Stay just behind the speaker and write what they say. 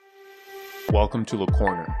Welcome to Le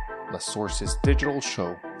Corner, La Source's digital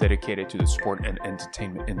show dedicated to the sport and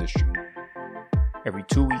entertainment industry. Every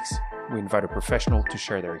 2 weeks, we invite a professional to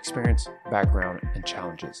share their experience, background, and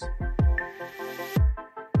challenges.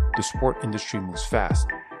 The sport industry moves fast,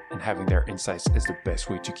 and having their insights is the best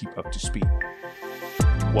way to keep up to speed.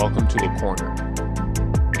 Welcome to Le Corner.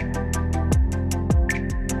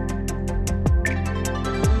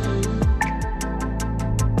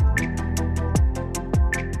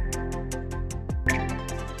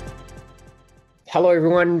 Hello,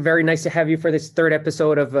 everyone. Very nice to have you for this third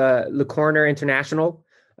episode of Le Corner International.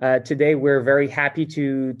 Today, we're very happy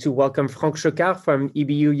to welcome Franck Chocard from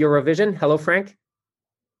EBU Eurovision. Hello, Franck.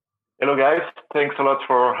 Hello, guys. Thanks a lot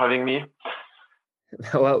for having me.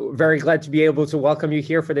 Well, very glad to be able to welcome you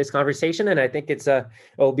here for this conversation, and I think it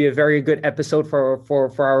will be a very good episode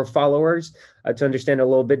for our followers to understand a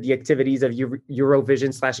little bit the activities of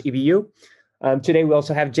Eurovision/EBU. Today, we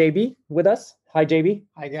also have JB with us. Hi, JB.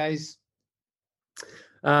 Hi, guys.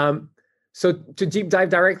 So to deep dive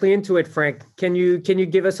directly into it, Franck, can you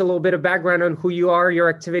give us a little bit of background on who you are, your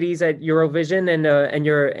activities at Eurovision, and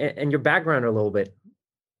your background a little bit?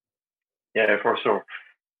 Yeah, for sure.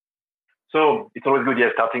 So it's always good,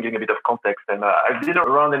 starting giving a bit of context. And I've been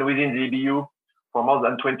around and within the EBU for more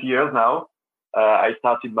than 20 years now. I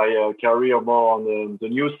started my career more on the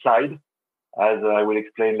news side. As I will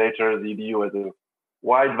explain later, the EBU has a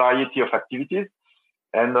wide variety of activities.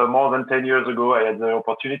 And more than 10 years ago, I had the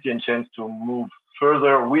opportunity and chance to move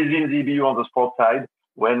further within the EBU on the sport side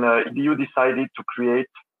when EBU decided to create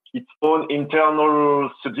its own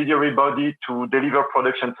internal subsidiary body to deliver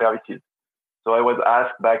production services. So I was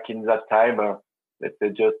asked back in that time, let's say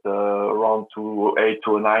just around 2008,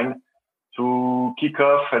 2009, to kick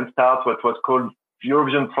off and start what was called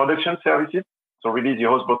Eurovision Production Services. So really the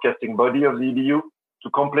host broadcasting body of the EBU to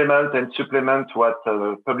complement and supplement what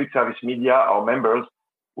public service media, our members,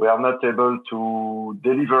 we are not able to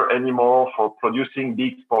deliver anymore for producing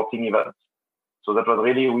big sporting events. So that was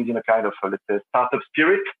really within a kind of, let's say, startup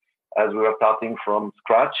spirit as we were starting from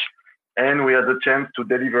scratch. And we had the chance to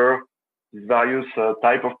deliver various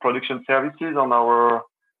type of production services on our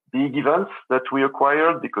big events that we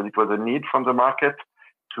acquired because it was a need from the market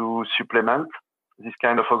to supplement this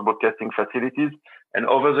kind of host broadcasting facilities. And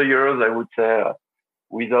over the years, I would say,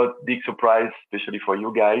 without big surprise, especially for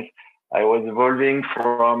you guys, I was evolving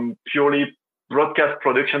from purely broadcast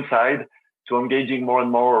production side to engaging more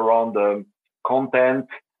and more around content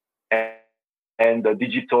and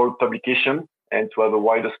digital publication and to have a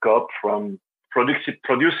wider scope from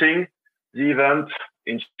producing the event,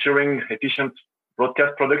 ensuring efficient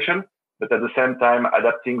broadcast production, but at the same time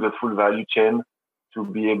adapting the full value chain to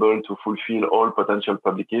be able to fulfill all potential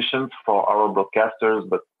publications for our broadcasters,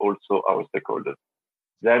 but also our stakeholders.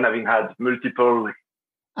 Then having had multiple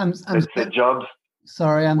jobs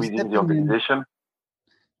within the organization.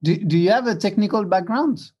 Do you have a technical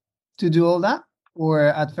background to do all that, or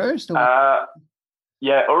at first? Or?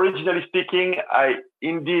 Originally speaking, I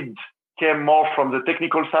indeed came more from the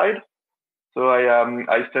technical side. So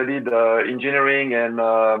I studied engineering and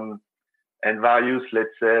various,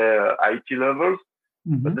 let's say, IT levels.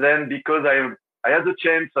 Mm-hmm. But then because I had the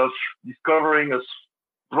chance of discovering a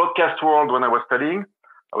broadcast world when I was studying,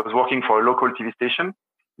 I was working for a local TV station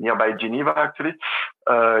nearby Geneva, actually,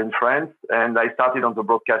 in France. And I started on the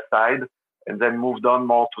broadcast side and then moved on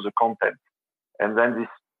more to the content. And then this,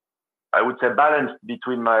 I would say, balance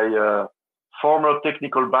between my former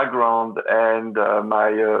technical background and my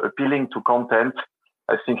appealing to content,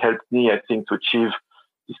 I think helped me, to achieve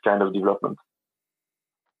this kind of development.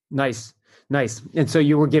 Nice. And so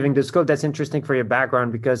you were giving the scope. That's interesting for your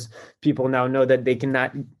background because people now know that they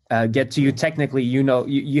cannot get to you technically.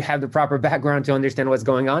 You have the proper background to understand what's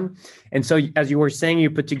going on. And so as you were saying,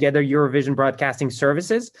 you put together Eurovision Broadcasting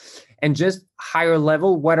Services. And just higher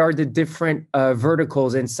level, what are the different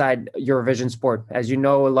verticals inside Eurovision sport? As you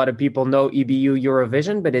know, a lot of people know EBU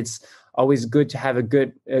Eurovision, but it's always good to have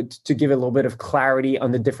to give a little bit of clarity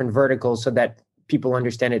on the different verticals so that people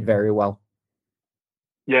understand it very well.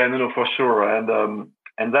 Yeah, no, for sure. And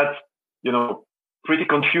that's, pretty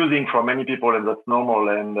confusing for many people, and that's normal.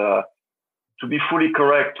 And to be fully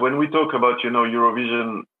correct, when we talk about,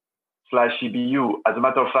 Eurovision/EBU, as a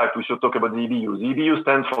matter of fact, we should talk about the EBU. The EBU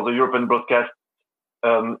stands for the European Broadcast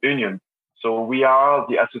Union. So we are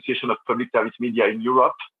the Association of Public Service Media in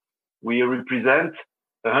Europe. We represent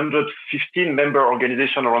 115 member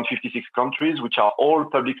organizations around 56 countries, which are all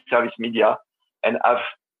public service media, and have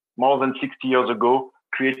more than 60 years ago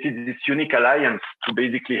created this unique alliance to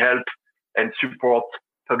basically help and support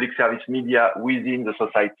public service media within the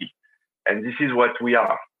society. And this is what we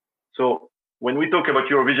are. So when we talk about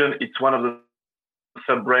Eurovision, it's one of the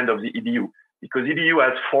sub-brand of the EBU, because EBU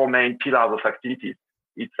has four main pillars of activities.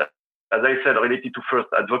 It's, as I said, related to first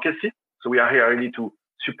advocacy. So we are here really to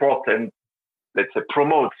support and, let's say,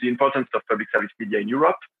 promote the importance of public service media in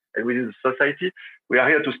Europe and within the society. We are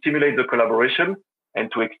here to stimulate the collaboration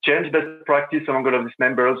and to exchange best practice among all of these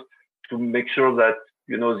members to make sure that,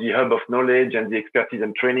 the hub of knowledge and the expertise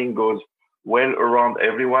and training goes well around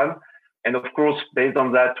everyone. And of course, based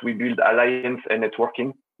on that, we build alliance and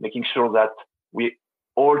networking, making sure that we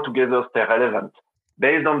all together stay relevant.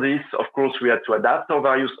 Based on this, of course, we had to adapt our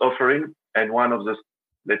various offerings. And one of the,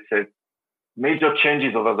 let's say, major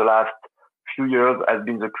changes over the last few years has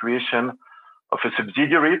been the creation of a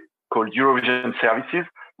subsidiary called Eurovision Services,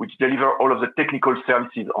 which deliver all of the technical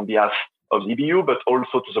services on behalf of the EBU, but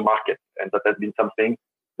also to the market. And that has been something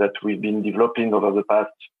that we've been developing over the past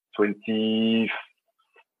 20,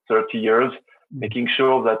 30 years, making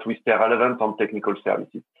sure that we stay relevant on technical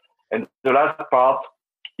services. And the last part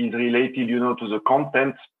is related, to the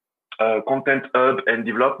content hub and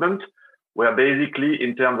development, where basically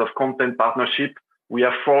in terms of content partnership, we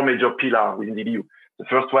have four major pillars within the EBU. The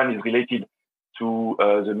first one is related to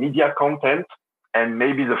the media content and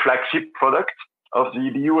maybe the flagship product of the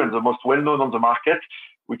EBU and the most well-known on the market,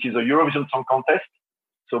 which is a Eurovision Song Contest.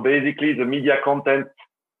 So basically the media content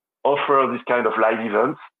offers this kind of live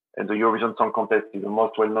events, and the Eurovision Song Contest is the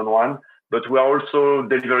most well-known one. But we are also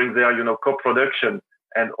delivering there, co-production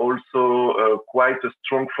and also quite a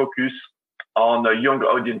strong focus on young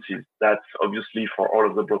audiences. That's obviously for all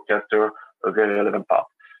of the broadcasters a very relevant part.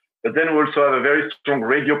 But then we also have a very strong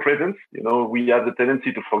radio presence. We have the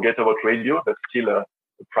tendency to forget about radio. That's still a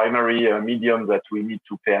primary medium that we need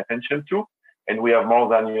to pay attention to. And we have more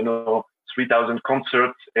than, 3,000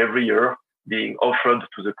 concerts every year being offered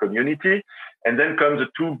to the community. And then comes the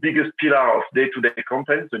two biggest pillars of day-to-day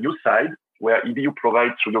content, the news side, where EBU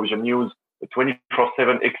provides through Eurovision News a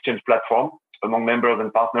 24/7 exchange platform among members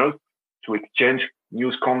and partners to exchange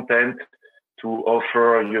news content, to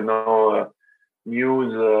offer,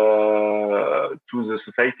 news to the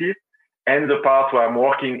society. And the part where I'm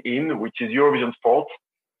working in, which is Eurovision Sport.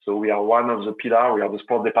 So we are one of the pillars. We are the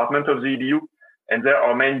sport department of the EBU. And there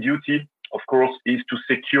our main duty, of course, is to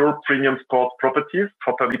secure premium sport properties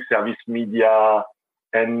for public service media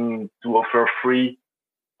and to offer free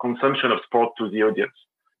consumption of sport to the audience.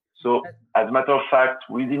 So as a matter of fact,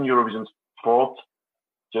 within Eurovision Sport,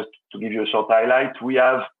 just to give you a short highlight, we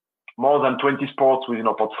have more than 20 sports within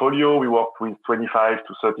our portfolio. We work with 25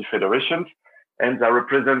 to 30 federations, and that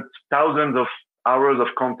represent thousands of hours of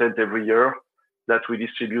content every year that we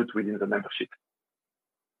distribute within the membership.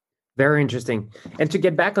 Very interesting. And to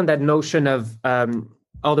get back on that notion of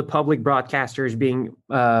all the public broadcasters being,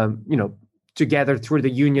 together through the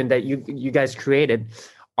union that you guys created,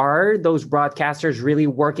 are those broadcasters really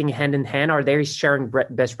working hand in hand? Are they sharing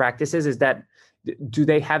best practices? Do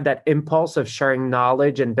they have that impulse of sharing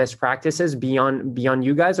knowledge and best practices beyond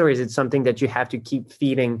you guys, or is it something that you have to keep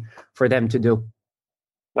feeding for them to do?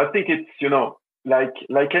 I think it's,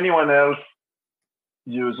 like anyone else,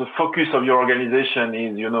 the focus of your organization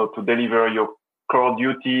is, to deliver your core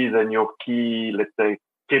duties and your key, let's say,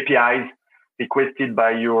 KPIs requested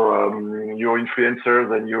by your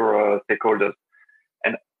influencers and your stakeholders.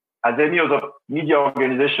 And as any other media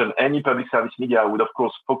organization, any public service media would, of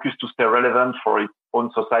course, focus to stay relevant for its own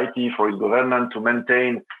society, for its government, to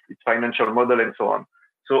maintain its financial model and so on.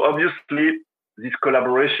 So obviously, this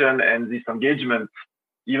collaboration and this engagement,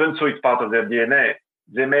 even though it's part of their DNA,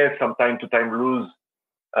 they may from time to time lose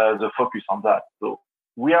the focus on that. So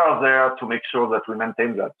we are there to make sure that we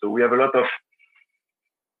maintain that. So we have a lot of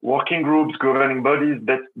working groups, governing bodies,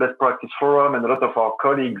 best practice forum, and a lot of our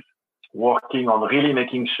colleagues working on really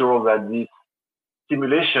making sure that this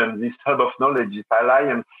stimulation, this hub of knowledge, this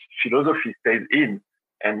alliance philosophy stays in.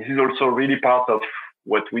 And this is also really part of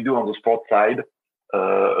what we do on the sport side,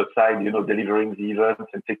 aside, delivering the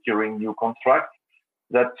events and securing new contracts,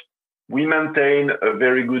 that we maintain a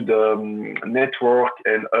very good network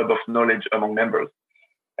and hub of knowledge among members.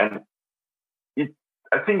 And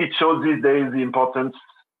I think it shows these days the importance,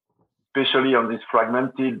 especially on this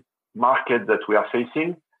fragmented market that we are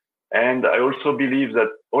facing. And I also believe that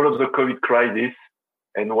all of the COVID crisis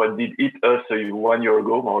and what did hit us 1 year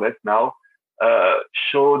ago, more or less now,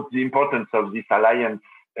 showed the importance of this alliance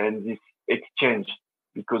and this exchange,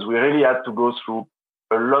 because we really had to go through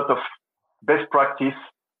a lot of best practice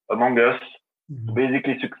among us,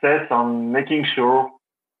 basically success on making sure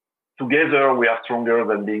together we are stronger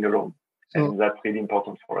than being alone. and that's really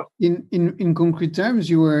important for us. In concrete terms,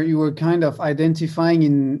 you were kind of identifying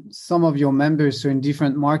in some of your members, so in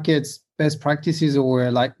different markets, best practices,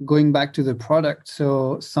 or like going back to the product.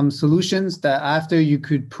 So some solutions that after you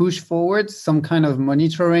could push forward, some kind of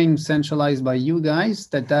monitoring centralized by you guys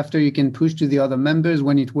that after you can push to the other members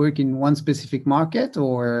when it works in one specific market,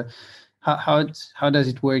 or how does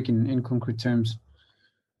it work in concrete terms?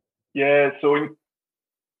 Yeah, so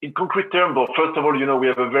in concrete terms, well, first of all, we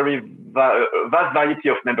have a very vast variety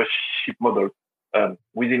of membership models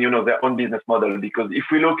within, their own business model. Because if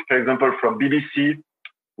we look, for example, from BBC,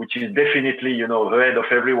 which is definitely, the head of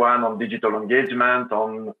everyone on digital engagement,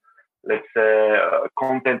 on, let's say,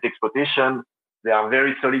 content exploitation, they are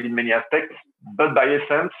very solid in many aspects. But by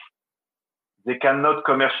essence, they cannot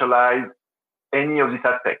commercialize any of these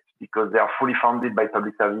aspects because they are fully funded by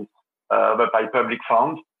public service, by public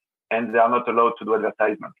funds, and they are not allowed to do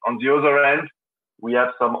advertisement. On the other end, we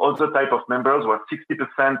have some other type of members where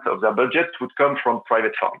 60% of their budget would come from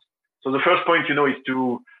private funds. So the first point, is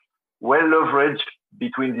to well leverage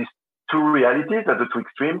between these two realities at the two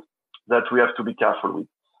extremes that we have to be careful with.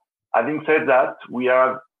 Having said that, we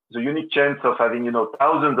have the unique chance of having,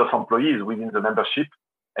 thousands of employees within the membership.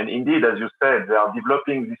 And indeed, as you said, they are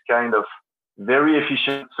developing this kind of very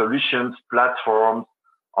efficient solutions, platforms,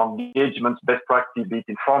 engagement, best practice, be it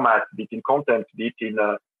in format, be it in content, be it in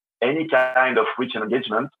any kind of reach and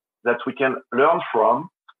engagement that we can learn from,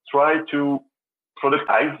 try to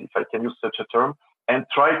productize, if I can use such a term, and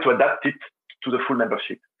try to adapt it to the full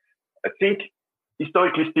membership. I think,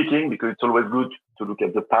 historically speaking, because it's always good to look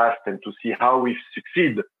at the past and to see how we've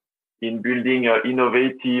succeeded in building an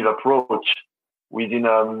innovative approach within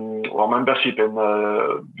our membership and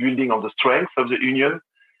building on the strengths of the union.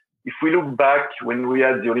 If we look back when we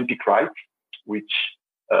had the Olympic rights, which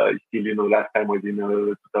still, last time was in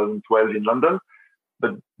 2012 in London,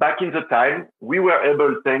 but back in the time, we were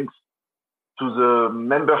able, thanks to the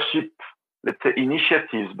membership, let's say,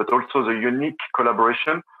 initiatives, but also the unique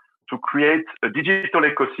collaboration, to create a digital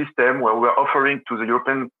ecosystem where we're offering to the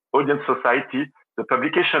European Audience Society the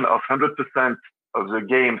publication of 100% of the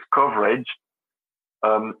game's coverage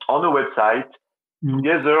on a website,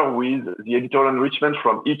 together with the editorial enrichment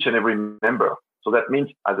from each and every member. So that means,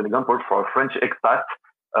 as an example, for a French expat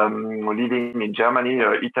living in Germany,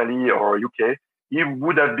 or Italy, or UK, he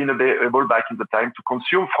would have been able back in the time to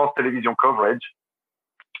consume France Television coverage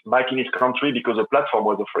back in his country because the platform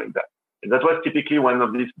was offering that. And that was typically one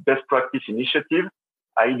of these best practice initiatives,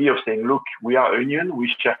 idea of saying, look, we are a union,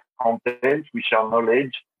 we share content, we share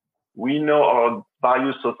knowledge, we know our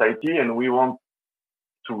values society, and we want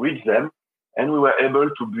to reach them. And we were able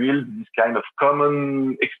to build this kind of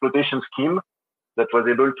common exploitation scheme that was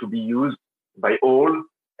able to be used by all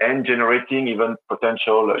and generating even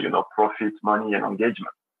potential, profit, money, and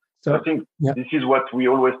engagement. So I think this is what we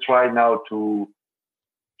always try now to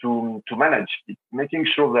manage. It's making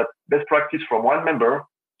sure that best practice from one member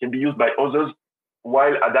can be used by others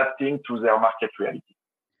while adapting to their market reality.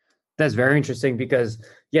 That's very interesting because,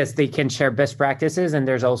 yes, they can share best practices, and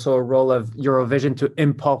there's also a role of Eurovision to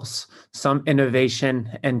impulse some innovation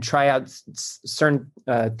and try out certain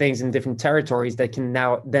things in different territories that can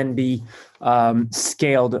now then be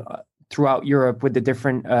scaled throughout Europe with the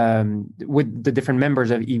different members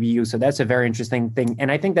of EBU. So that's a very interesting thing,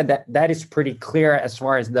 and I think that is pretty clear as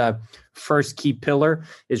far as the first key pillar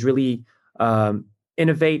is really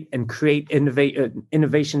innovate and create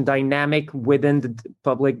innovation dynamic within the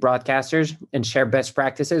public broadcasters and share best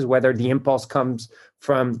practices, whether the impulse comes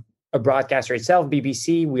from a broadcaster itself,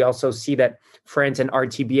 BBC. We also see that France and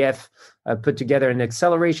RTBF put together an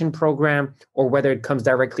acceleration program, or whether it comes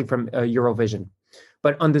directly from Eurovision.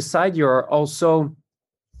 But on the side, you're also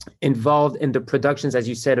involved in the productions, as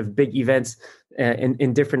you said, of big events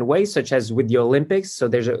in different ways, such as with the Olympics. So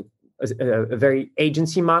there's a very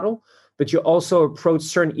agency model, but you also approach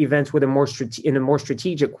certain events with in a more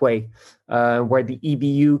strategic way, where the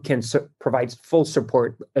EBU can provide full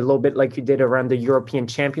support, a little bit like you did around the European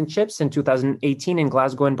Championships in 2018 in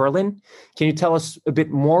Glasgow and Berlin. Can you tell us a bit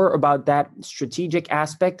more about that strategic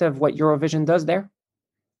aspect of what Eurovision does there?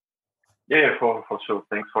 Yeah, for sure.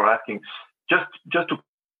 Thanks for asking. Just to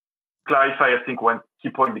clarify, I think one key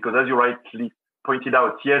point, because as you rightly pointed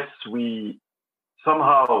out, yes, we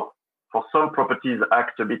somehow, for some properties,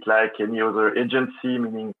 act a bit like any other agency,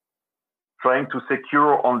 meaning trying to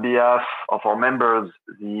secure on behalf of our members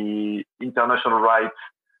the international rights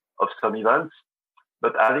of some events.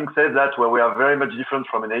 But having said that, where we are very much different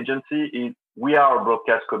from an agency is we are a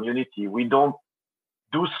broadcast community. We don't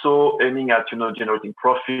do so aiming at, generating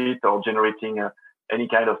profit or generating any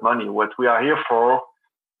kind of money. What we are here for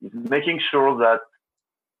is making sure that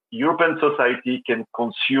European society can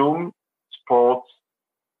consume sports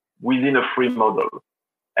within a free model.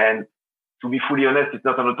 And to be fully honest, it's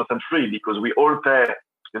not 100% free because we all pay,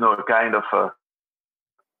 a kind of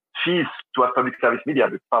fees to have public service media,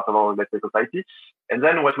 it's part of our, let's say, society. And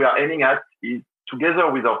then what we are aiming at is,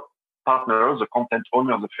 together with our partners, the content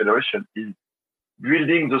owner of the federation, is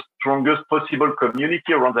building the strongest possible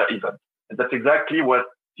community around their event. And that's exactly what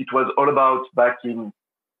it was all about back in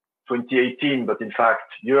 2018, but in fact,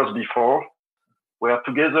 years before, where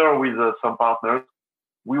together with some partners,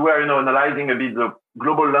 we were, analyzing a bit the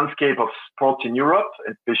global landscape of sport in Europe,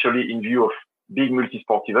 especially in view of big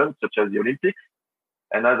multi-sport events such as the Olympics.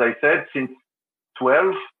 And as I said, since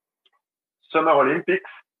 12, Summer Olympics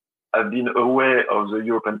have been away of the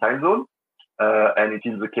European time zone, and it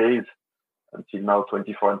is the case until now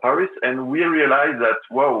 24 in Paris. And we realized that,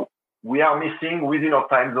 wow, we are missing within our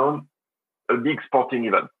time zone a big sporting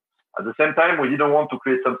event. At the same time, we didn't want to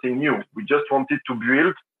create something new. We just wanted to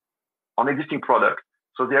build on existing product.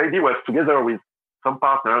 So the idea was, together with some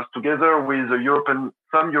partners, together with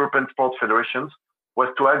some European sports federations, was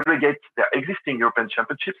to aggregate their existing European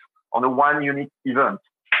championships on a one unique event.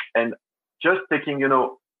 And just taking,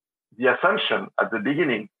 the assumption at the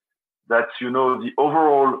beginning that, the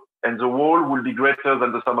overall and the whole will be greater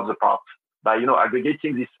than the sum of the parts. By,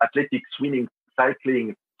 aggregating this athletics, swimming,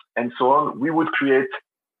 cycling, and so on, we would create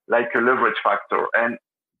like a leverage factor. And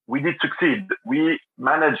we did succeed. We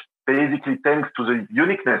managed, basically thanks to the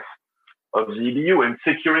uniqueness of the EBU and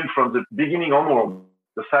securing from the beginning onward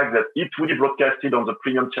the fact that it would be broadcasted on the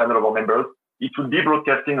premium channel of our members. It would be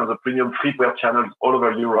broadcasting on the premium free-to-air channels all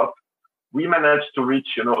over Europe. We managed to reach,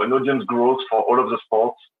 an audience growth for all of the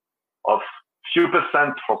sports of few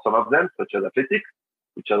percent for some of them, such as athletics,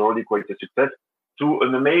 which are already quite a success, to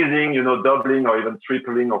an amazing, doubling or even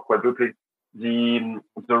tripling or quadrupling the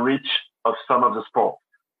reach of some of the sports.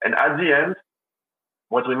 And at the end,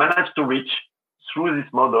 what we managed to reach through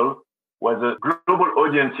this model was a global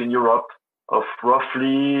audience in Europe of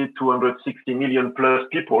roughly 260 million plus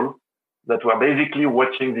people that were basically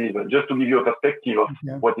watching the event. Just to give you a perspective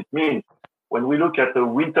of what it means. When we look at the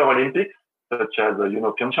Winter Olympics, such as,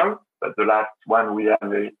 Pyeongchang, that's the last one we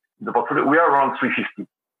have in the portfolio, we are around 350.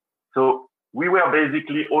 So we were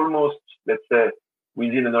basically almost, let's say,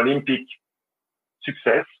 within an Olympic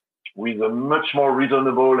success with a much more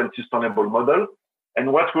reasonable and sustainable model.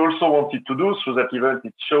 And what we also wanted to do through that event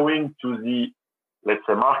is showing to the, let's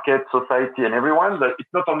say, market, society, and everyone that it's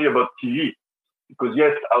not only about TV. Because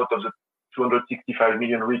yes, out of the 265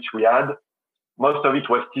 million reach we had, most of it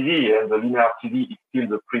was TV, and the linear TV is still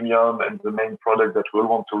the premium and the main product that we all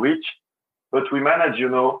want to reach. But we managed,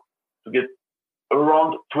 to get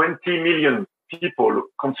around 20 million people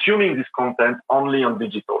consuming this content only on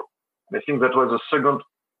digital. And I think that was a second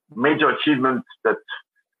major achievement that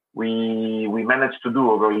we managed to do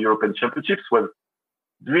over European Championships, was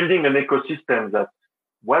building an ecosystem that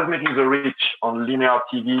was making the reach on linear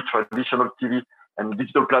TV, traditional TV, and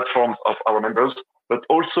digital platforms of our members, but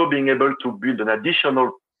also being able to build an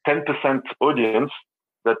additional 10% audience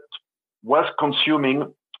that was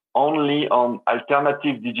consuming only on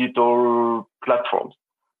alternative digital platforms.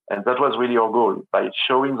 And that was really our goal, by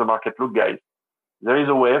showing the market, look, guys, there is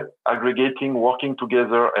a way, aggregating, working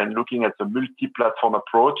together, and looking at a multi-platform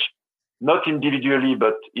approach, not individually,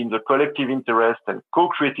 but in the collective interest and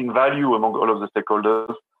co-creating value among all of the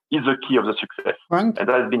stakeholders, is the key of the success. Frank? And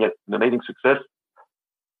that has been an amazing success.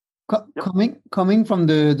 Coming from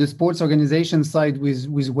the sports organization side with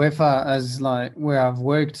UEFA as like where I've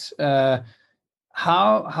worked,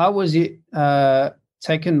 how was it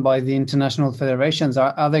taken by the international federations?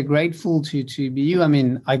 Are they grateful to EBU? I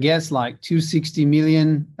mean, I guess like 260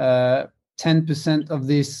 million, 10% of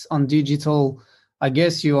this on digital. I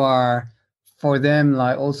guess you are, for them,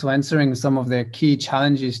 like also answering some of their key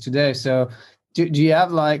challenges today. So do you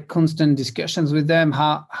have like constant discussions with them?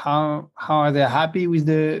 How are they happy with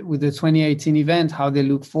the 2018 event? How they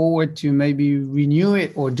look forward to maybe renew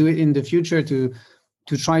it or do it in the future to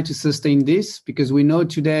try to sustain this? Because we know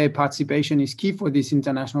today participation is key for these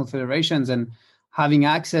international federations, and having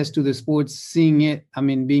access to the sports, seeing it, I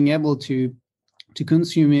mean, being able to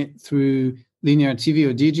consume it through linear TV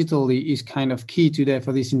or digitally is kind of key today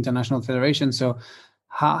for this international federation. So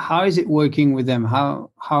how is it working with them?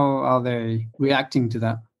 How are they reacting to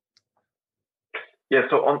that? Yeah,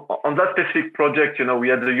 so on that specific project, we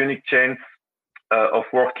had the unique chance of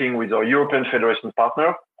working with our European Federation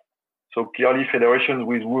partner. So clearly federations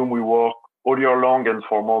with whom we work all year long and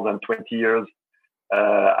for more than 20 years,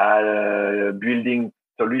 building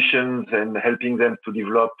solutions and helping them to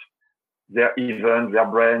develop their event, their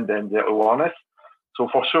brand, and their awareness. So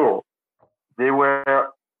for sure, they were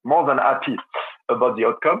more than happy about the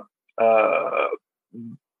outcome.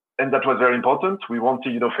 And that was very important. We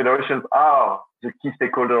wanted, federations are the key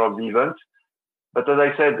stakeholder of the event. But as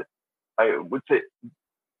I said, I would say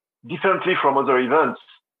differently from other events,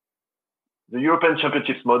 the European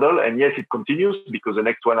Championships model, and yes, it continues because the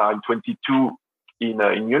next one are in 22 in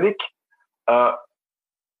Munich.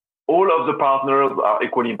 All of the partners are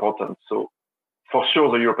equally important. So for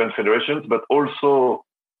sure, the European federations, but also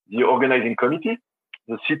the organizing committee,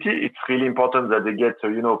 the city. It's really important that they get,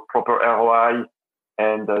 proper ROI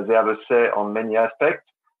and they have a say on many aspects,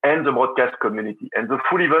 and the broadcast community. And the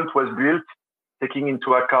full event was built taking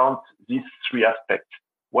into account these three aspects: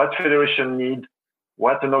 what federation need,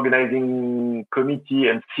 what an organizing committee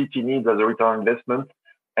and city needs as a return on investment,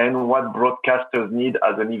 and what broadcasters need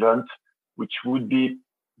as an event, which would be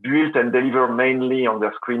built and delivered mainly on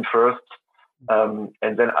their screen first, and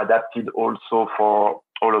then adapted also for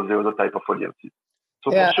all of the other type of audiences. So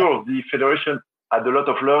for sure, the federation had a lot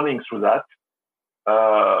of learning through that.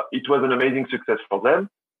 It was an amazing success for them.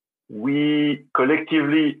 We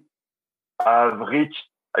collectively have reached,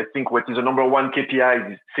 I think, what is the number one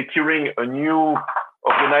KPI, is securing a new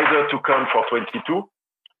organizer to come for 22,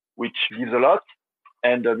 which gives a lot.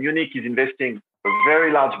 And Munich is investing a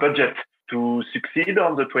very large budget to succeed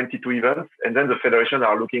on the 22 events. And then the federation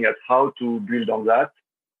are looking at how to build on that,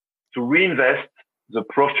 to reinvest the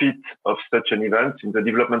profit of such an event in the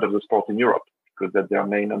development of the sport in Europe, because that's their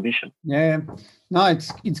main ambition. Yeah, no,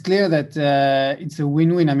 it's clear that it's a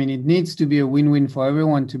win-win. I mean, it needs to be a win-win for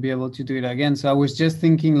everyone to be able to do it again. So I was just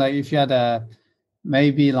thinking, like, if you had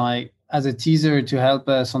maybe like as a teaser to help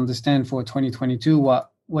us understand for 2022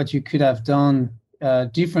 what you could have done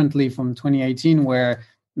differently from 2018, where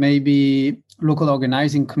maybe local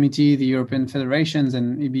organizing committee, the European federations,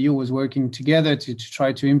 and EBU was working together to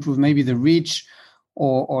try to improve maybe the reach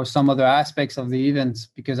or some other aspects of the events,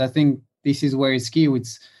 because I think this is where it's key.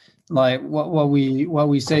 It's like what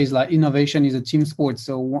we say is like innovation is a team sport.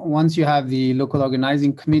 So once you have the local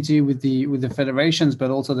organizing committee with the federations, but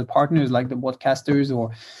also the partners like the broadcasters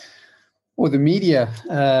or the media,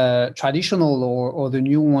 traditional or the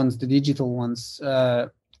new ones, the digital ones,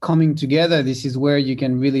 coming together, this is where you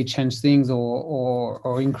can really change things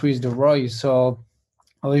or increase the ROI. So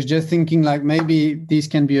I was just thinking, like, maybe this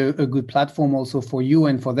can be a good platform also for you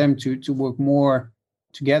and for them to work more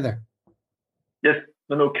together. Yes,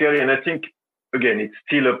 no, clearly. And I think, again, it's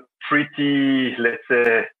still a pretty, let's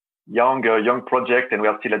say, young project, and we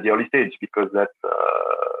are still at the early stage, because that's,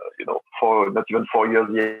 for not even 4 years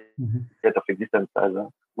yet of existence. As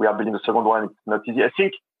we are building the second one, it's not easy. I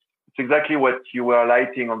think it's exactly what you were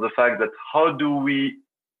highlighting on the fact that how do we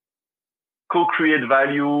co-create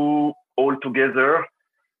value all together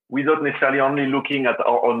without necessarily only looking at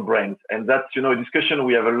our own brands. And that's, a discussion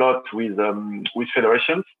we have a lot with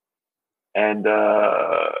federations. And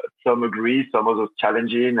some agree, some others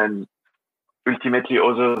challenging, and ultimately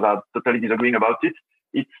others are totally disagreeing about it.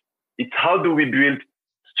 It's how do we build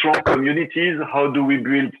strong communities? How do we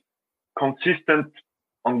build consistent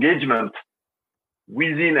engagement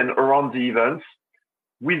within and around the events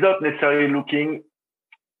without necessarily looking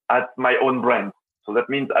at my own brand? So that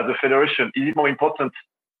means, as a federation, is it more important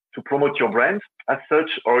to promote your brand as such,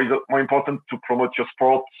 or is it more important to promote your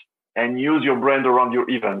sport and use your brand around your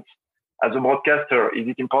events? As a broadcaster, is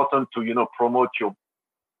it important to, promote your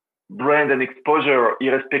brand and exposure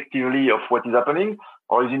irrespectively of what is happening?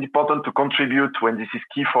 Or is it important to contribute when this is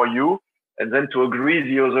key for you, and then to agree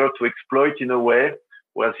the other to exploit in a way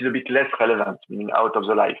where it's a bit less relevant, meaning out of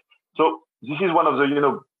the life? So this is one of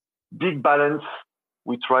the, big balance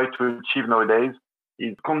we try to achieve nowadays,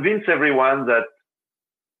 is convince everyone that,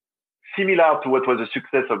 similar to what was the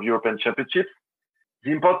success of European Championships,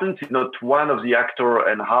 the importance is not one of the actor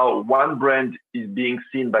and how one brand is being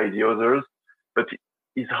seen by the others, but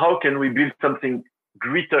is how can we build something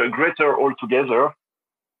greater all together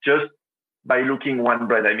just by looking one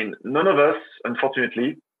brand. I mean, none of us,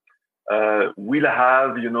 unfortunately, will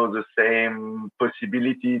have, the same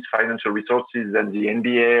possibilities, financial resources than the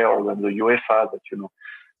NBA or than the UEFA that,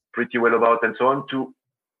 pretty well about, and so on, to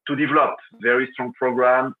develop very strong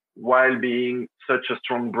programs while being such a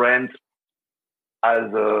strong brand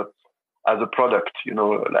as a product, the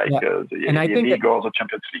NBA League or the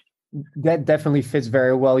Champions League. That definitely fits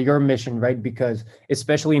very well your mission, right? Because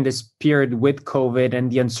especially in this period with COVID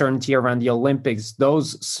and the uncertainty around the Olympics,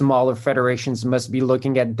 those smaller federations must be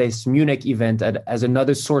looking at this Munich event as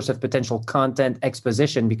another source of potential content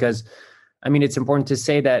exposition. Because, I mean, it's important to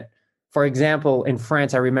say that, for example, in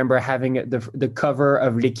France, I remember having the cover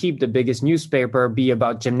of L'Équipe, the biggest newspaper, be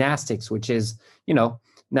about gymnastics, which is,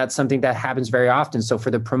 not something that happens very often. So for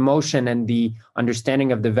the promotion and the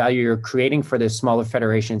understanding of the value you're creating for the smaller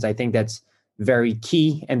federations, I think that's very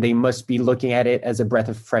key, and they must be looking at it as a breath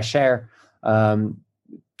of fresh air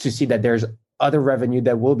to see that there's other revenue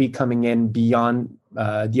that will be coming in beyond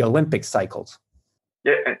the Olympic cycles.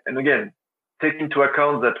 Yeah, and again, take into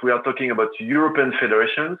account that we are talking about European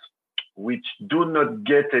federations, which do not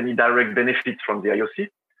get any direct benefits from the IOC,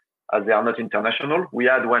 as they are not international. We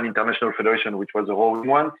had one international federation, which was a rowing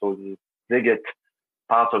one, so they get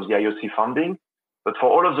part of the IOC funding. But for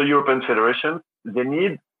all of the European federations, they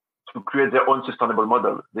need to create their own sustainable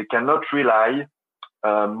model. They cannot rely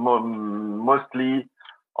mostly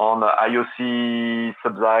on IOC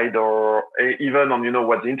subside or even on,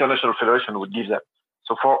 what the international federation would give them.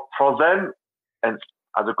 So for them, and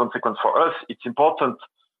as a consequence for us, it's important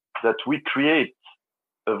that we create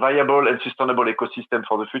a viable and sustainable ecosystem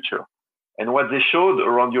for the future. And what they showed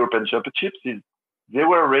around European Championships is they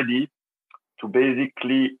were ready to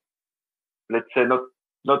basically, let's say,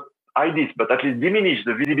 not hide this, but at least diminish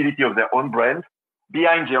the visibility of their own brand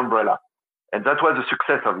behind the umbrella. And that was the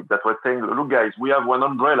success of it. That was saying, look, guys, we have one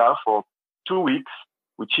umbrella for 2 weeks,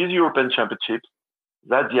 which is European Championships.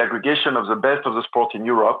 That's the aggregation of the best of the sport in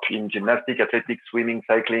Europe, in gymnastics, athletics, swimming,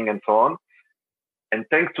 cycling, and so on. And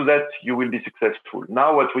thanks to that, you will be successful.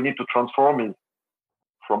 Now, what we need to transform is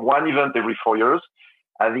from one event every 4 years,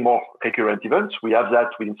 having more recurrent events. We have that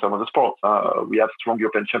within some of the sports. We have strong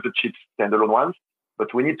European Championships, standalone ones,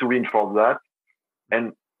 but we need to reinforce that.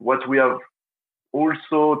 And what we have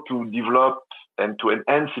also to develop and to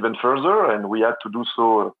enhance even further, and we had to do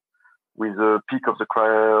so with the peak of the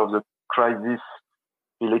crisis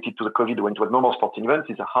related to the COVID when it was no more sporting events,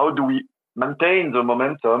 is how do we maintain the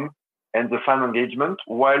momentum and the fan engagement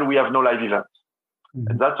while we have no live events? Mm-hmm.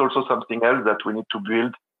 And that's also something else that we need to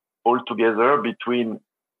build all together between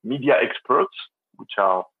media experts, which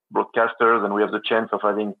are broadcasters, and we have the chance of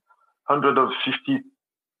having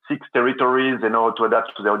 156 territories in order to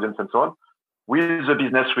adapt to the audience and so on, with the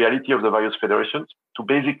business reality of the various federations to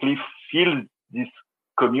basically fill this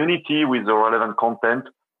community with the relevant content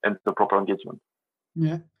and the proper engagement.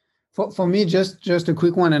 Yeah. For me, just a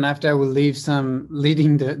quick one, and after I will leave Sam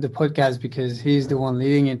leading the podcast because he's the one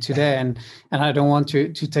leading it today, and I don't want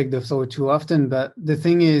to take the floor too often. But the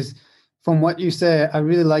thing is, from what you say, I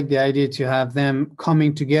really like the idea to have them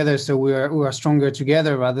coming together so we are stronger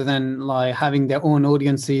together rather than like having their own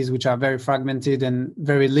audiences, which are very fragmented and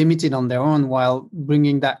very limited on their own, while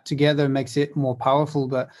bringing that together makes it more powerful.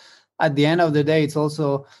 But at the end of the day, it's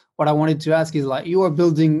also what I wanted to ask is like you are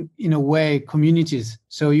building in a way communities.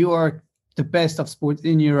 So you are the best of sports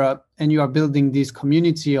in Europe and you are building this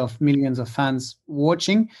community of millions of fans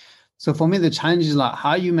watching. So for me, the challenge is like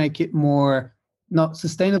how you make it more not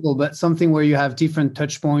sustainable, but something where you have different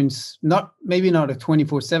touch points, maybe not a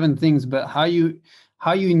 24/7 things, but how you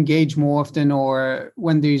engage more often or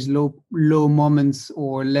when there's low moments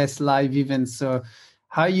or less live events. So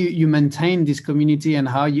how you maintain this community and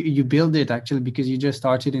how you build it actually, because you just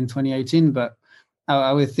started in 2018, but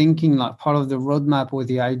I was thinking like part of the roadmap or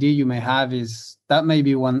the idea you may have is that may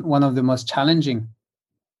be one of the most challenging.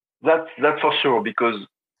 That's for sure, because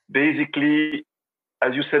basically,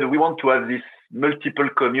 as you said, we want to have this multiple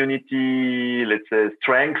community, let's say,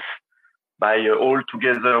 strengths. By all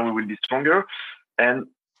together, we will be stronger. And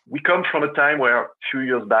we come from a time where a few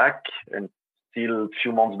years back and still a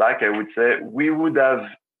few months back, I would say, we would have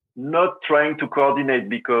not trying to coordinate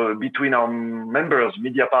between our members,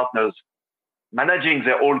 media partners, managing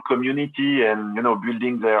their own community and,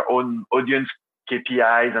 building their own audience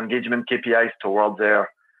KPIs, engagement KPIs towards their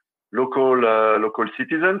local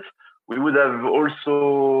citizens. We would have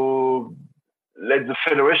also let the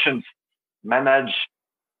federations manage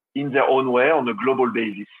in their own way on a global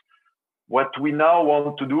basis. What we now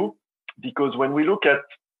want to do, because when we look at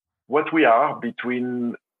what we are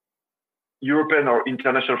between European or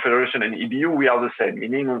International Federation and EBU, we are the same,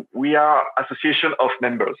 meaning we are association of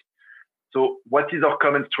members. So what is our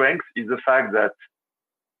common strength is the fact that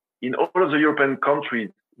in all of the European countries,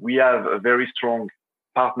 we have a very strong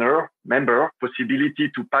member possibility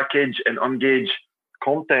to package and engage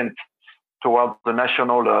content towards the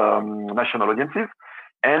national audiences.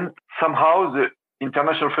 And somehow the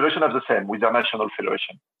International Federation have the same with their national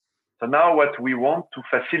federation. So now what we want to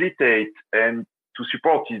facilitate and to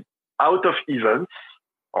support is out of events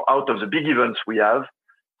or out of the big events we have,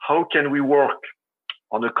 how can we work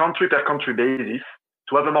on a country per country basis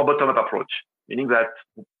to have a more bottom-up approach, meaning that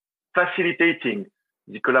facilitating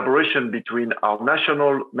the collaboration between our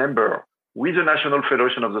national member with the national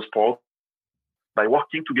federation of the sport by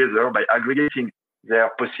working together, by aggregating their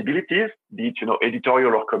possibilities, be it,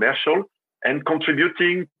 editorial or commercial, and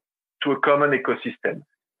contributing to a common ecosystem.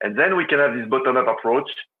 And then we can have this bottom-up approach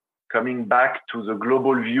coming back to the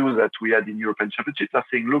global view that we had in European Championships, are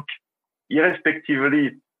saying, look,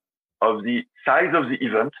 irrespectively of the size of the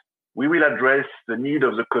event, we will address the need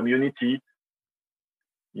of the community.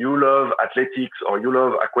 You love athletics, or you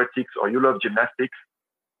love aquatics, or you love gymnastics.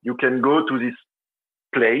 You can go to this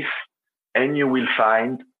place and you will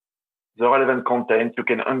find the relevant content. You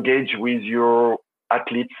can engage with your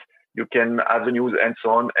athletes. You can have the news and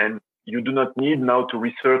so on. And you do not need now to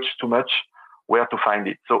research too much where to find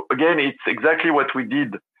it. So again, it's exactly what we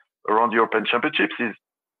did around the European Championships, is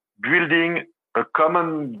building a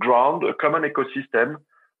common ground, a common ecosystem,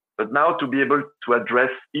 but now to be able to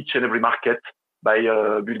address each and every market by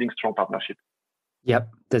building strong partnerships. Yep,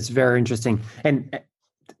 that's very interesting. And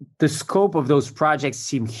the scope of those projects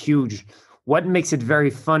seem huge. What makes it very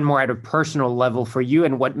fun more at a personal level for you,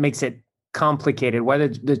 and what makes it complicated? What are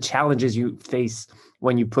the challenges you face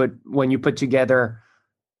when you put together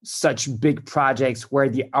such big projects where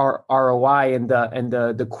the ROI and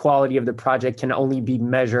the quality of the project can only be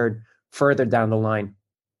measured further down the line?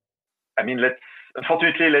 I mean, let's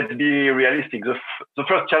be realistic. The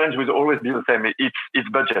first challenge will always be the same. It's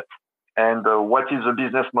budget. And what is the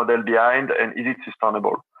business model behind, and is it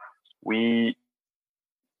sustainable? We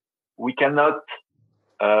cannot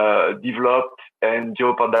develop and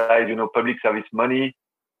jeopardize, public service money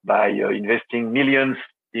by investing millions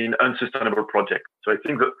in unsustainable projects. So I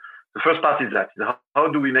think the first part is that. How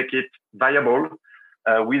do we make it viable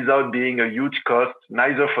without being a huge cost,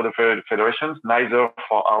 neither for the federations, neither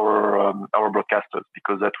for our broadcasters,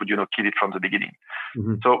 because that would, kill it from the beginning.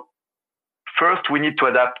 Mm-hmm. So first, we need to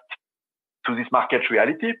adapt to this market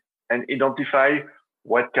reality and identify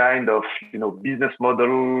what kind of, business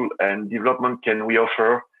model and development can we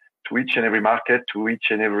offer to each and every market, to each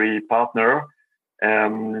and every partner,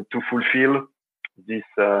 to fulfill this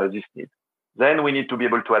need. Then we need to be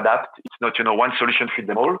able to adapt. It's not, one solution fits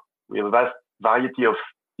them all. We have a vast variety of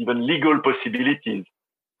even legal possibilities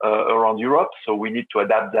around Europe. So we need to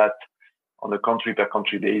adapt that on a country per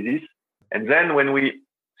country basis. And then when we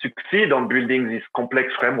succeed on building this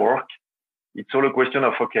complex framework, it's all a question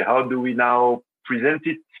of, okay, how do we now present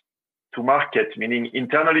it to market, meaning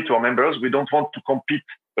internally to our members? We don't want to compete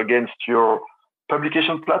against your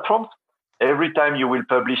publication platforms. Every time you will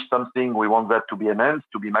publish something, we want that to be enhanced,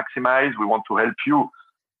 to be maximized. We want to help you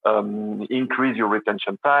increase your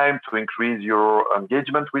retention time, to increase your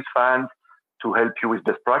engagement with fans, to help you with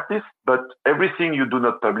best practice. But everything you do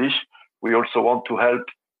not publish, we also want to help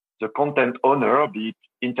the content owner, be it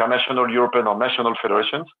international, European, or national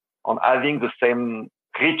federations, on having the same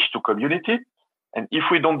reach to community. And if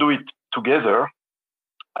we don't do it together,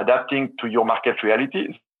 adapting to your market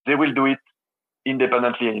realities, they will do it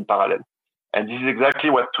independently and in parallel. And this is exactly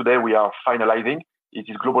what today we are finalizing, is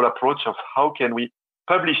this global approach of how can we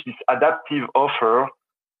publish this adaptive offer,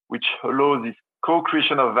 which allows this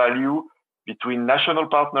co-creation of value between national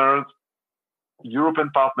partners, European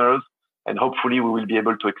partners, and hopefully we will be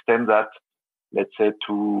able to extend that, let's say,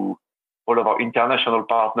 to all of our international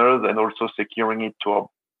partners, and also securing it to our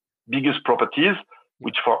biggest properties,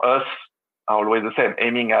 which for us are always the same,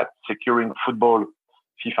 aiming at securing football,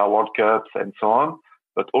 FIFA World Cups, and so on,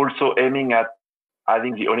 but also aiming at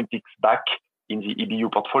having the Olympics back in the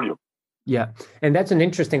EBU portfolio. Yeah, and that's an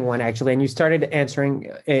interesting one, actually. And you started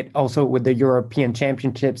answering it also with the European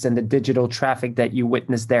Championships and the digital traffic that you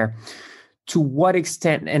witnessed there. To what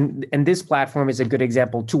extent, and this platform is a good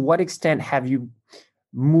example, to what extent have you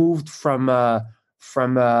moved from a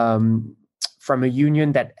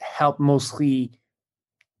union that helped mostly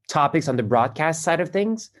topics on the broadcast side of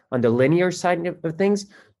things, on the linear side of things,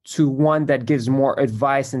 to one that gives more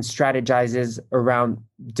advice and strategizes around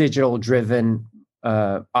digital-driven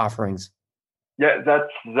offerings? Yeah,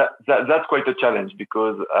 that's quite a challenge,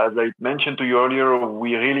 because as I mentioned to you earlier,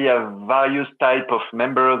 we really have various type of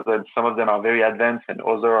members, and some of them are very advanced and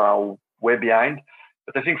others are way behind.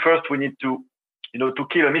 But I think first we need to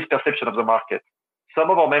kill a misperception of the market. Some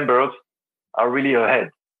of our members are really ahead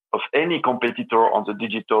of any competitor on the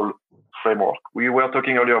digital framework. We were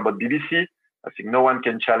talking earlier about BBC. I think no one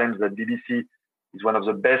can challenge that BBC is one of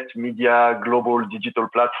the best media global digital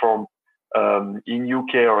platform in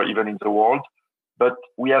UK or even in the world. But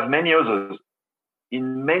we have many others.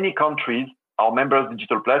 In many countries, our members'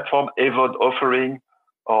 digital platform, AVOD offering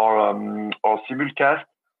or simulcast,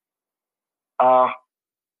 are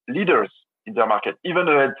leaders in their market, even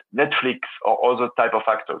at Netflix or other type of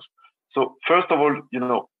actors. So first of all,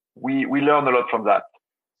 we learn a lot from that.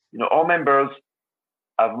 Our members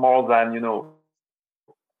have more than,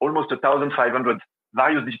 almost 1,500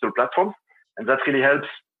 various digital platforms. And that really helps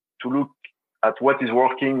to look at what is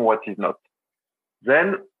working, what is not.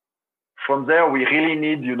 Then from there, we really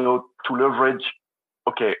need, to leverage,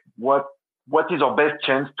 okay, what is our best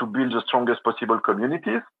chance to build the strongest possible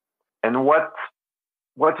communities, and what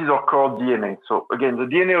is our core DNA? So again, the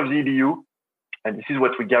DNA of the EBU, and this is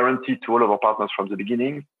what we guarantee to all of our partners from the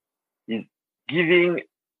beginning, is giving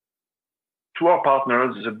to our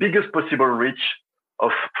partners the biggest possible reach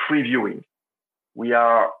of free viewing. We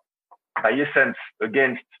are, by essence,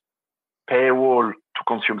 against paywall to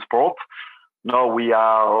consume sport. Now we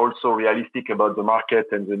are also realistic about the market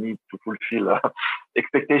and the need to fulfill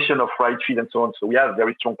expectation of right feed and so on. So we have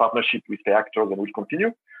very strong partnership with the actors and we'll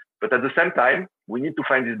continue. But at the same time, we need to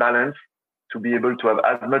find this balance to be able to have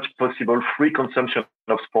as much possible free consumption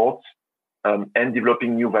of sports and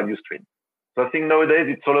developing new value streams. So I think nowadays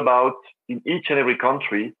it's all about, in each and every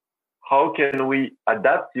country, how can we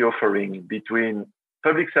adapt the offering between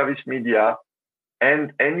public service media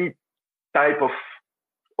and any type of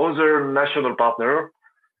other national partner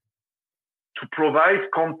to provide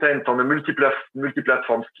content on a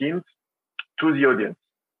multi-platform schemes to the audience.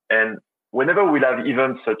 And whenever we'll have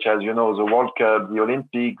events such as, the World Cup, the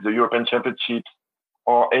Olympics, the European Championships,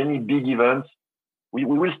 or any big events, we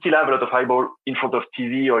will still have a lot of eyeball in front of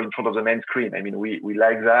TV or in front of the main screen. I mean, we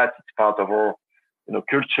like that. It's part of our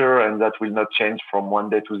culture, and that will not change from one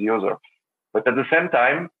day to the other. But at the same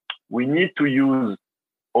time, we need to use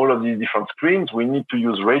all of these different screens. We need to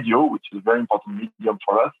use radio, which is a very important medium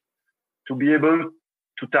for us, to be able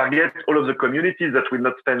to target all of the communities that will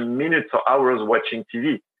not spend minutes or hours watching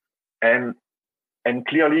TV. And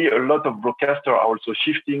clearly, a lot of broadcasters are also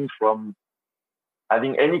shifting from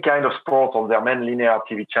having any kind of sport on their main linear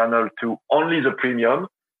TV channel to only the premium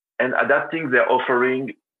and adapting their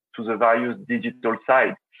offering to the various digital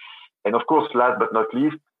side. And of course, last but not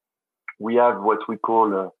least, we have what we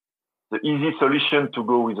call the easy solution to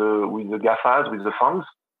go with the GAFAs, with the funds,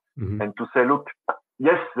 and to say, look,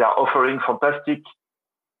 yes, they are offering fantastic,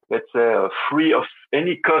 let's say, free of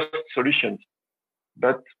any cost solutions,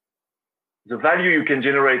 but the value you can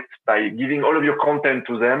generate by giving all of your content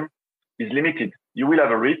to them is limited. You will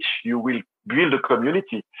have a reach, you will build a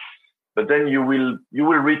community, but then you will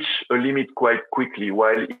reach a limit quite quickly.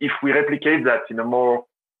 While if we replicate that in a more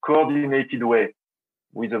coordinated way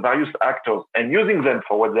with the various actors and using them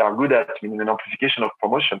for what they are good at, meaning an amplification of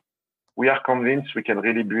promotion, we are convinced we can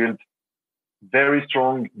really build very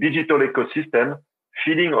strong digital ecosystem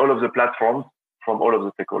feeding all of the platforms from all of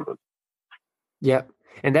the stakeholders. Yeah.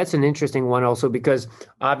 And that's an interesting one also, because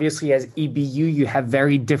obviously as EBU, you have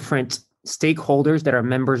very different stakeholders that are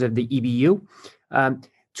members of the EBU.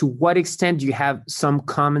 To what extent do you have some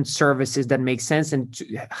common services that make sense, and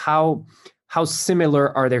how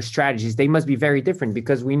similar are their strategies? They must be very different,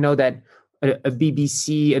 because we know that a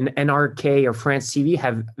BBC, an NRK, or France TV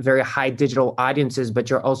have very high digital audiences, but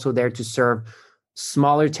you're also there to serve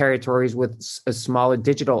smaller territories with a smaller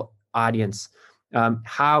digital audience.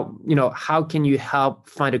 How can you help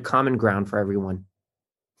find a common ground for everyone?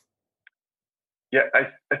 Yeah,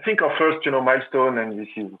 I think our first, milestone, and this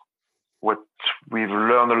is what we've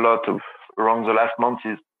learned a lot of around the last month,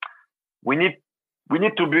 is we need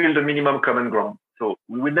to build a minimum common ground. So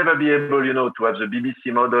we will never be able, to have the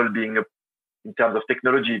BBC model being, in terms of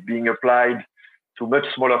technology, being applied to much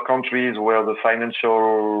smaller countries where the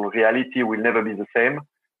financial reality will never be the same.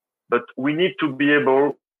 But we need to be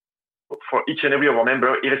able, for each and every of our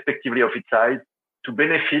members, irrespectively of its size, to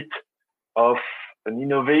benefit of an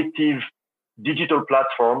innovative digital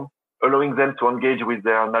platform, allowing them to engage with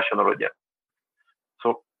their national audience.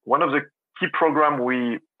 So one of the key programs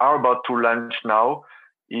we are about to launch now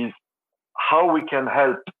is how we can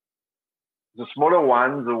help the smaller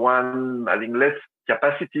ones, the one having less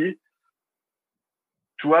capacity,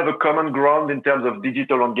 to have a common ground in terms of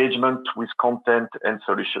digital engagement with content and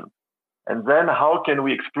solutions. And then how can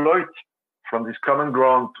we exploit from this common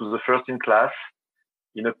ground to the first in class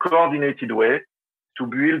in a coordinated way to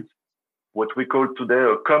build what we call today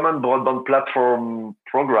a common broadband platform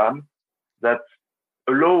program that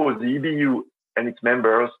allows the EBU and its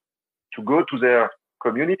members to go to their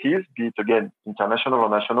communities, be it again international or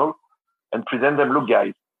national, and present them, look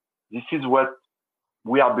guys, this is what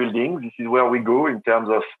we are building, this is where we go in terms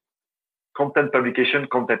of content publication,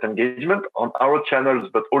 content engagement on our channels,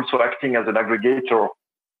 but also acting as an aggregator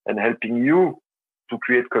and helping you to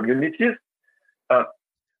create communities.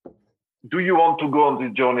 Do you want to go on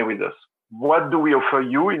this journey with us? What do we offer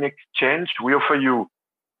you in exchange? We offer you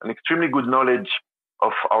an extremely good knowledge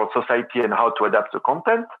of our society and how to adapt the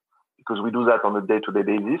content, because we do that on a day-to-day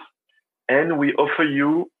basis. And we offer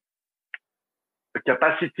you the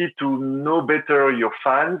capacity to know better your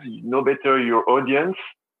fans, know better your audience,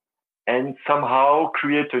 and somehow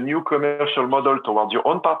create a new commercial model towards your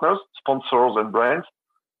own partners, sponsors, and brands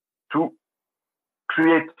to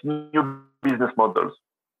create new business models.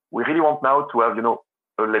 We really want now to have,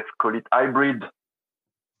 let's call it hybrid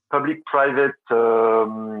public-private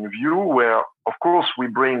view, where, of course, we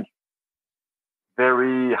bring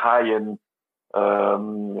very high-end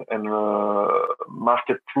and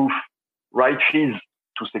market-proof right fees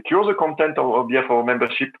to secure the content on behalf of our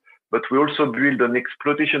membership, but we also build an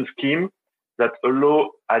exploitation scheme that allow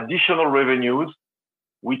additional revenues,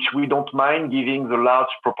 which we don't mind giving the large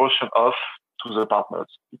proportion of to the partners,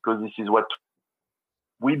 because this is what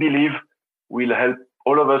we believe will help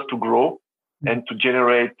all of us to grow and to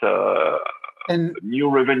generate new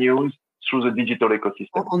revenues through the digital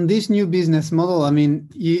ecosystem. On this new business model, I mean,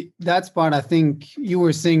 that's part, I think you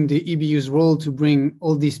were saying the EBU's role to bring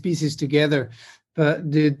all these pieces together, but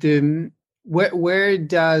where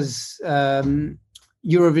does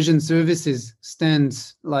Eurovision Services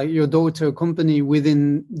stand, like your daughter company,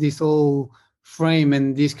 within this whole frame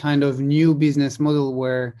and this kind of new business model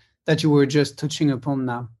that you were just touching upon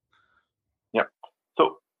now? Yeah.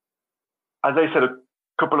 So, as I said, a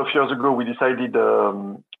couple of years ago, we decided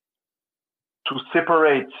to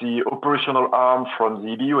separate the operational arm from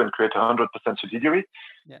the EBU and create a 100% subsidiary.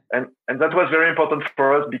 Yeah. And that was very important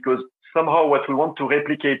for us, because somehow what we want to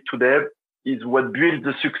replicate today is what built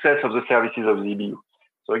the success of the services of the EBU.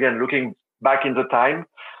 So again, looking back in the time,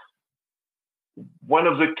 one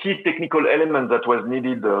of the key technical elements that was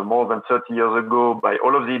needed more than 30 years ago by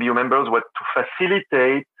all of the EBU members was to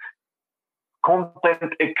facilitate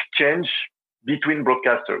content exchange between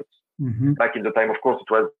broadcasters. Mm-hmm. Back in the time, of course,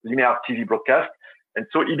 it was linear TV broadcast. And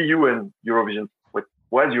so EBU and Eurovision, what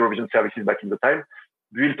was Eurovision Services back in the time,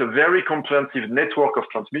 built a very comprehensive network of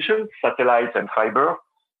transmission, satellite and fiber,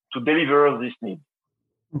 to deliver this need.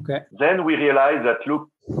 Okay. Then we realized that, look,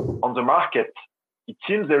 on the market, it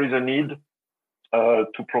seems there is a need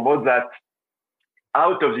to promote that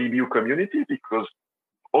out of the EBU community, because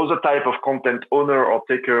other type of content owner or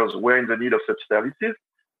takers were in the need of such services.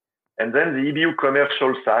 And then the EBU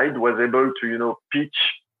commercial side was able to, pitch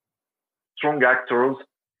strong actors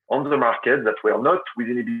on the market that were not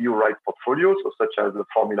within EBU rights portfolios, so such as the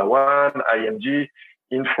Formula One, IMG,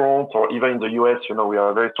 Infront, or even in the US, we are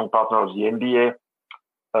a very strong partner of the NBA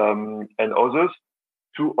and others,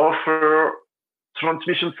 to offer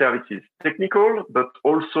transmission services, technical, but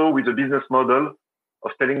also with a business model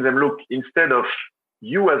of telling them, look, instead of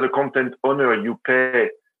you as a content owner, you pay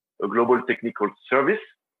a global technical service,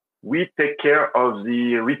 we take care of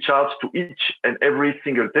the recharge to each and every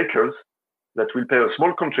single takers that will pay a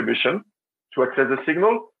small contribution to access the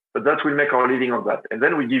signal, but that will make our living on that. And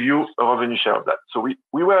then we give you a revenue share of that. So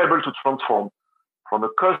we were able to transform from a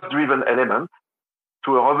cost-driven element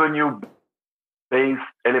to a revenue-based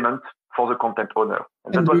element for the content owner.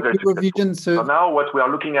 And that was very successful. So now what we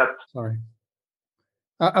are looking at... Sorry.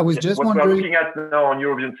 I was just wondering... What we are looking at now on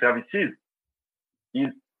Eurovision Services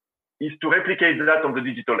is to replicate that on the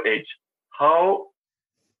digital age. How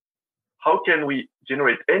can we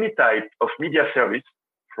generate any type of media service,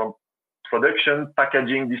 from production,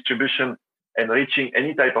 packaging, distribution, and reaching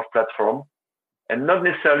any type of platform, and not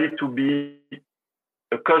necessarily to be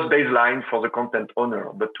a cost-based line for the content owner,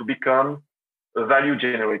 but to become a value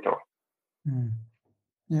generator.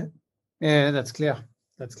 Yeah, that's clear.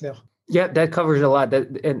 Yeah, that covers a lot.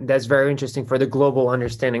 And that's very interesting for the global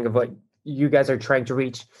understanding of what you guys are trying to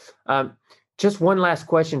reach. Just one last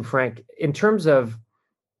question, Frank. In terms of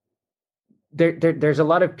there's a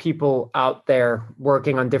lot of people out there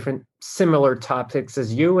working on different similar topics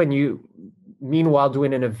as you, and you meanwhile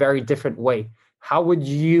doing it in a very different way. How would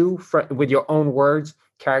you, with your own words,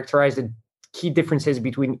 characterize the key differences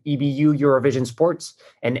between EBU, Eurovision Sports,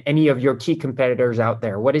 and any of your key competitors out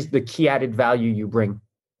there? What is the key added value you bring?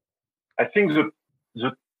 I think the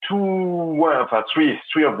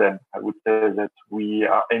three of them, I would say, that we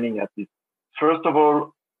are aiming at this. First of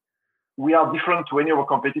all, we are different to any of our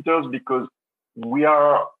competitors because we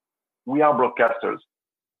are broadcasters.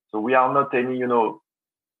 So we are not any,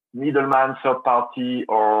 middleman, third party,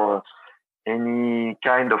 or any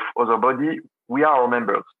kind of other body. We are our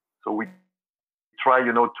members. So we try,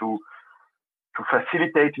 to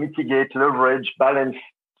facilitate, mitigate, leverage, balance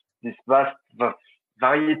this vast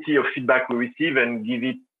variety of feedback we receive and give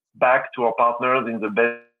it back to our partners in the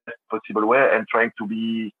best possible way and trying to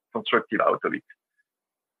be constructive out of it.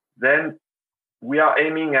 Then we are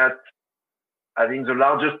aiming at having the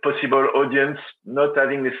largest possible audience, not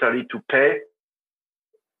having necessarily to pay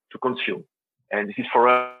to consume. And this is for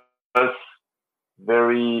us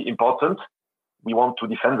very important. We want to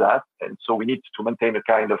defend that. And so we need to maintain a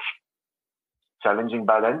kind of challenging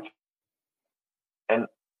balance. And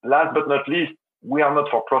last but not least, we are not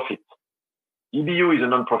for profit. EBU is a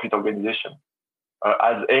non-profit organization,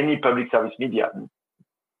 as any public service media.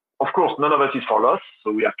 Of course, none of us is for loss,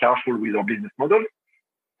 so we are careful with our business model,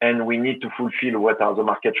 and we need to fulfill what are the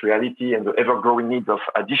market reality and the ever-growing needs of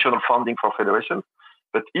additional funding for federations.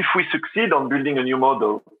 But if we succeed on building a new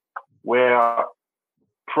model where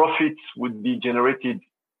profits would be generated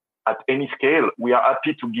at any scale, we are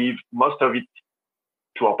happy to give most of it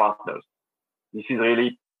to our partners. This is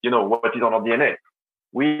really, what is on our DNA.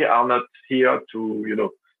 We are not here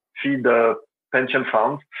to, feed the pension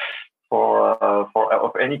funds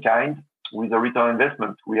of any kind with a return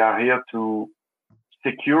investment. We are here to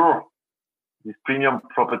secure these premium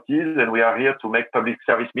properties, and we are here to make public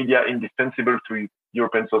service media indispensable to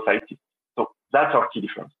European society. So that's our key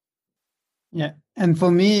difference. Yeah, and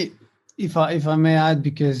for me, if I may add,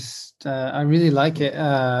 because I really like it,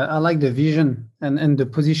 I like the vision and the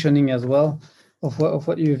positioning as well of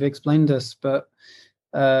what you've explained us. But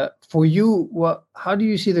for you, how do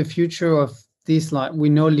you see the future of this? Like, we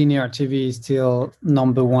know linear TV is still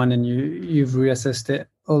number one, and you've reassessed it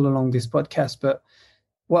all along this podcast. But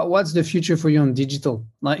what's the future for you on digital?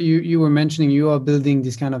 Like you were mentioning, you are building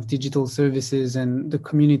these kind of digital services and the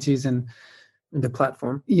communities and the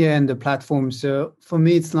platform. Yeah, and the platform. So for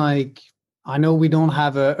me, it's like, I know we don't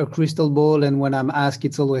have a crystal ball, and when I'm asked,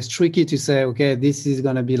 it's always tricky to say, okay, this is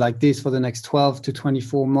going to be like this for the next 12 to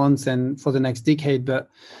 24 months and for the next decade. But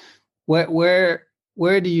where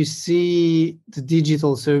do you see the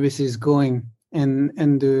digital services going and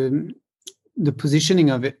the positioning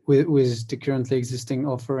of it with the currently existing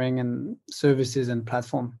offering and services and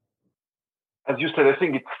platform? As you said, I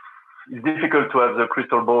think it's difficult to have the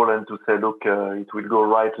crystal ball and to say, look, it will go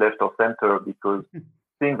right, left, or center, because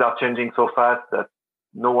things are changing so fast that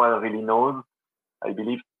no one really knows, I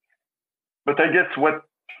believe. But I guess what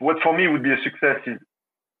for me would be a success is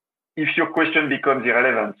if your question becomes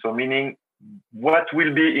irrelevant. So meaning, what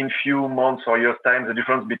will be in few months or years' time the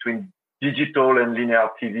difference between digital and linear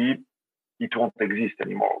TV? It won't exist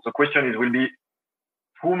anymore. The question will be,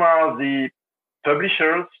 whom are the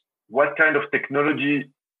publishers? What kind of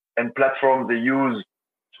technology and platform they use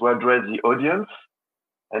to address the audience,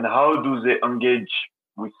 and how do they engage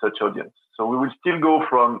with such audience? So we will still go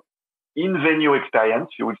from in-venue experience.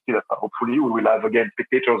 You will still, hopefully, we will have again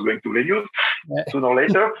spectators going to venues sooner or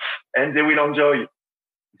later, and they will enjoy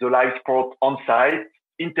the live sport on site,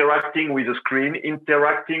 interacting with the screen,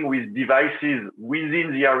 interacting with devices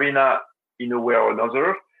within the arena in a way or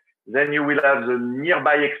another. Then you will have the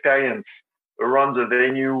nearby experience around the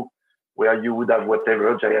venue, where you would have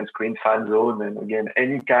whatever, giant screen, fan zone, and again,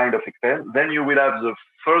 any kind of experience. Then you will have the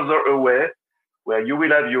further away, where you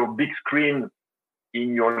will have your big screen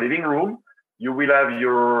in your living room. You will have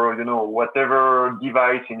your, whatever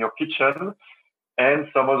device in your kitchen. And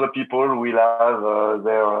some other people will have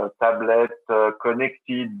their tablet,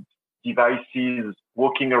 connected devices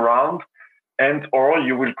walking around. And or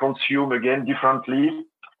you will consume again differently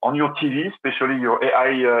on your TV, especially your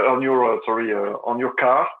AI, on your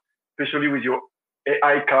car, especially with your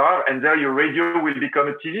AI car, and there your radio will become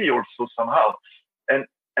a TV also somehow.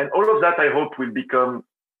 And all of that, I hope, will become,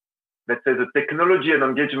 let's say, the technology and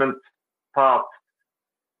engagement part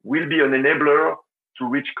will be an enabler to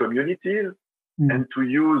reach communities and to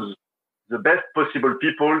use the best possible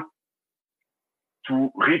people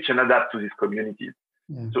to reach and adapt to these communities.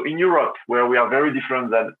 Yeah. So in Europe, where we are very different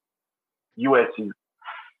than US is,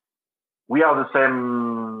 we are the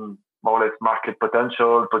same, more or less, market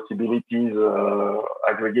potential, possibilities,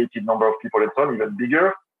 aggregated number of people and so on, even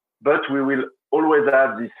bigger. But we will always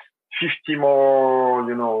have this 50 more,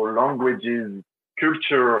 languages,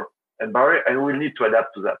 culture, and barrier, and we will need to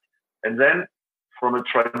adapt to that. And then from a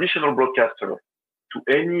traditional broadcaster to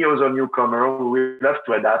any other newcomer, we will have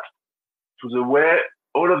to adapt to the way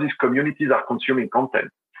all of these communities are consuming content,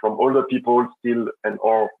 from older people still and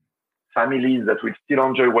or families that will still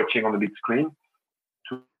enjoy watching on the big screen,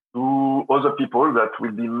 to other people that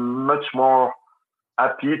will be much more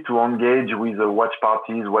happy to engage with watch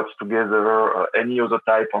parties, watch together, any other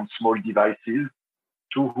type on small devices,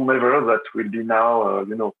 to whomever that will be now,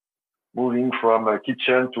 moving from a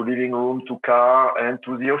kitchen to living room to car and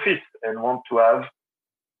to the office, and want to have,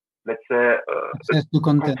 let's say, a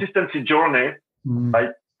consistency journey by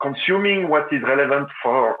consuming what is relevant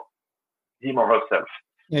for him or herself.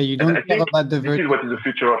 Yeah, you don't care about the vertical. This is what is the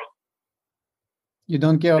future of. You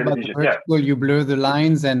don't care about the vertical. Yeah. You blur the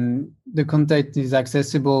lines, and the content is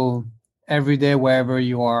accessible every day wherever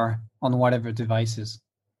you are on whatever devices.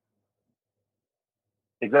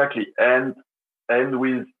 Exactly, and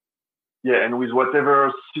with and with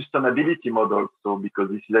whatever sustainability model. So because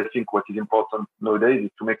this is, I think, what is important nowadays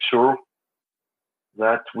is to make sure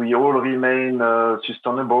that we all remain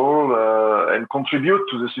sustainable and contribute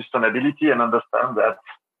to the sustainability, and understand that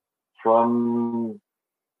from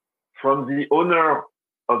the owner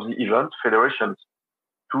of the event, federations,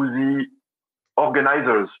 to the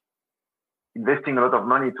organizers, investing a lot of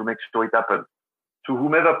money to make sure it happens, to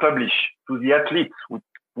whomever publish, to the athletes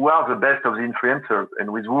who are the best of the influencers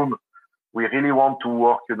and with whom we really want to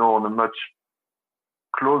work, on a much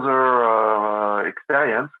closer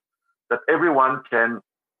experience, that everyone can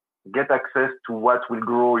get access to what will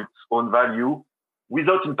grow its own value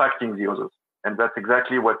without impacting the others. And that's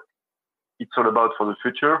exactly what it's all about for the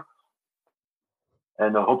future.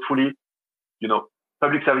 And hopefully,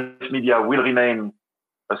 public service media will remain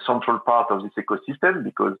a central part of this ecosystem,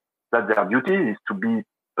 because that's their duty, is to be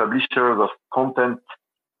publishers of content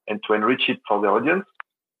and to enrich it for their audience.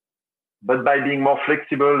 But by being more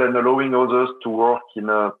flexible and allowing others to work in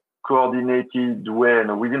a coordinated way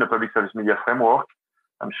and within a public service media framework,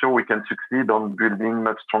 I'm sure we can succeed on building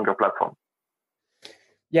much stronger platforms.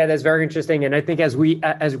 Yeah, that's very interesting. And I think as we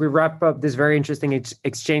wrap up this very interesting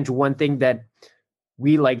exchange, one thing that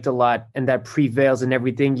we liked a lot and that prevails in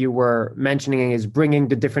everything you were mentioning is bringing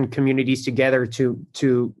the different communities together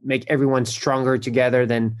to make everyone stronger together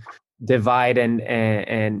than divide and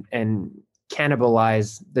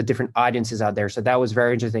cannibalize the different audiences out there. So that was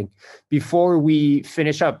very interesting. Before we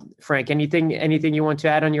finish up, Frank, anything you want to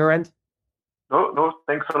add on your end? No.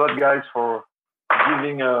 Thanks a lot, guys, for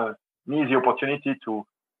giving me the opportunity to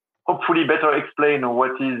hopefully better explain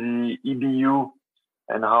what is the EBU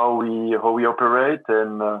and how we operate,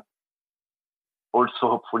 and also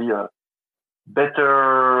hopefully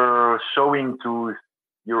better showing to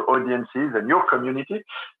your audiences and your community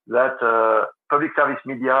that public service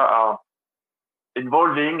media are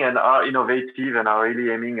evolving and are innovative and are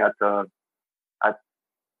really aiming at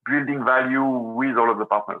building value with all of the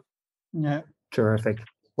partners. Yeah, terrific.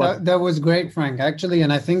 That was great, Frank, actually.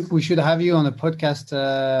 And I think we should have you on the podcast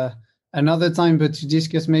another time, but to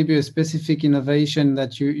discuss maybe a specific innovation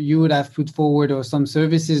that you would have put forward, or some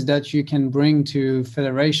services that you can bring to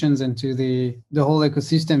federations and to the whole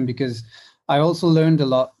ecosystem, because I also learned a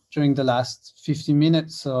lot during the last 50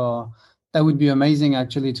 minutes. So that would be amazing,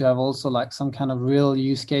 actually, to have also like some kind of real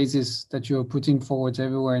use cases that you're putting forward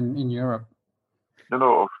everywhere in Europe.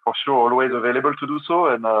 No, for sure, always available to do so.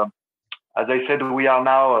 And as I said, we are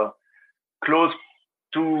now close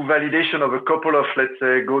to validation of a couple of, let's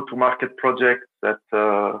say, go-to-market projects that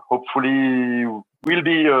hopefully will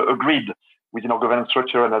be agreed within our governance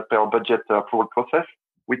structure and as per our budget approval process,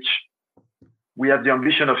 which we have the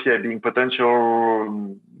ambition of being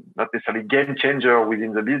potential, not necessarily game changer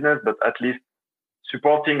within the business, but at least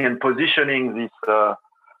supporting and positioning this,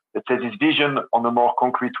 let's say, this vision on a more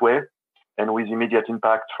concrete way and with immediate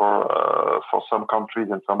impact for some countries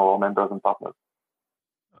and some of our members and partners.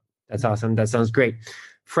 That's awesome. That sounds great.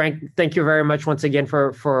 Frank, thank you very much once again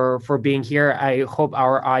for being here. I hope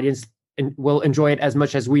our audience will enjoy it as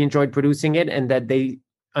much as we enjoyed producing it, and that they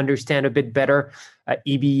understand a bit better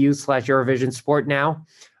EBU/Eurovision Sport now.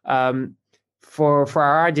 For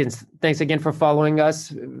our audience, thanks again for following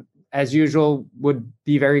us. As usual, would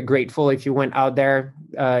be very grateful if you went out there,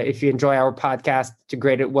 if you enjoy our podcast, to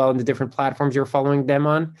grade it well in the different platforms you're following them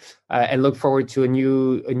on, and look forward to a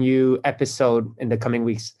new episode in the coming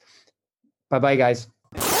weeks. Bye bye, guys.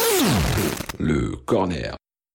 Le corner.